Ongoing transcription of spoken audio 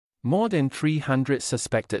More than 300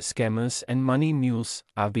 suspected scammers and money mules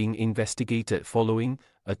are being investigated following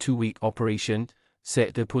a 2-week operation,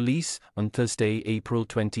 said the police on Thursday, April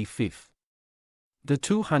 25. The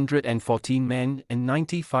 214 men and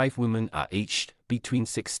 95 women are aged between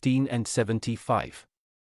 16 and 75.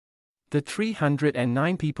 The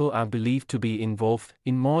 309 people are believed to be involved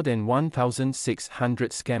in more than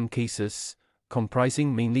 1,600 scam cases,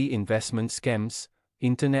 comprising mainly investment scams,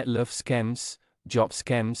 internet love scams, job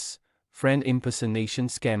scams, friend impersonation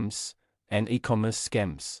scams, and e-commerce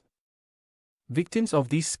scams. Victims of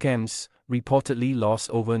these scams reportedly lost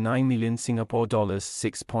over 9 million Singapore dollars,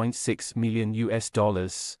 $6.6 million US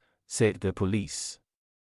dollars, said the police.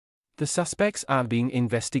 The suspects are being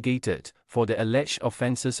investigated for the alleged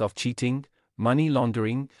offenses of cheating, money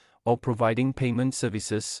laundering, or providing payment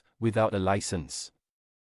services without a license.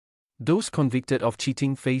 Those convicted of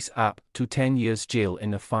cheating face up to 10 years jail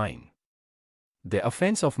and a fine. The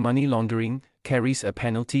offense of money laundering carries a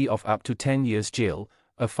penalty of up to 10 years jail,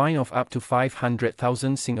 a fine of up to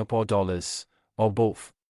 500,000 Singapore dollars, or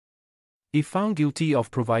both. If found guilty of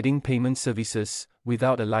providing payment services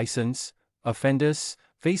without a license, offenders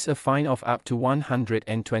face a fine of up to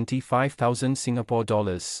 125,000 Singapore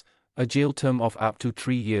dollars, a jail term of up to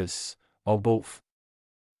 3 years, or both.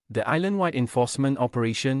 The island-wide enforcement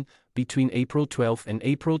operation between April 12 and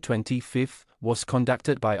April 25 was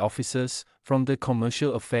conducted by officers from the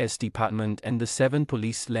Commercial Affairs Department and the 7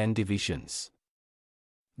 police land divisions.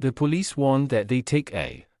 The police warned that they take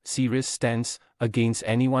a serious stance against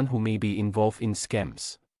anyone who may be involved in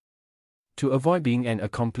scams. To avoid being an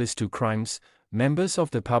accomplice to crimes, members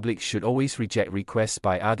of the public should always reject requests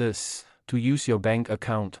by others to use your bank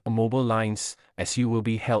account or mobile lines, as you will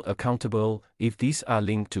be held accountable if these are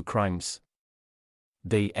linked to crimes.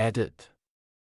 They added.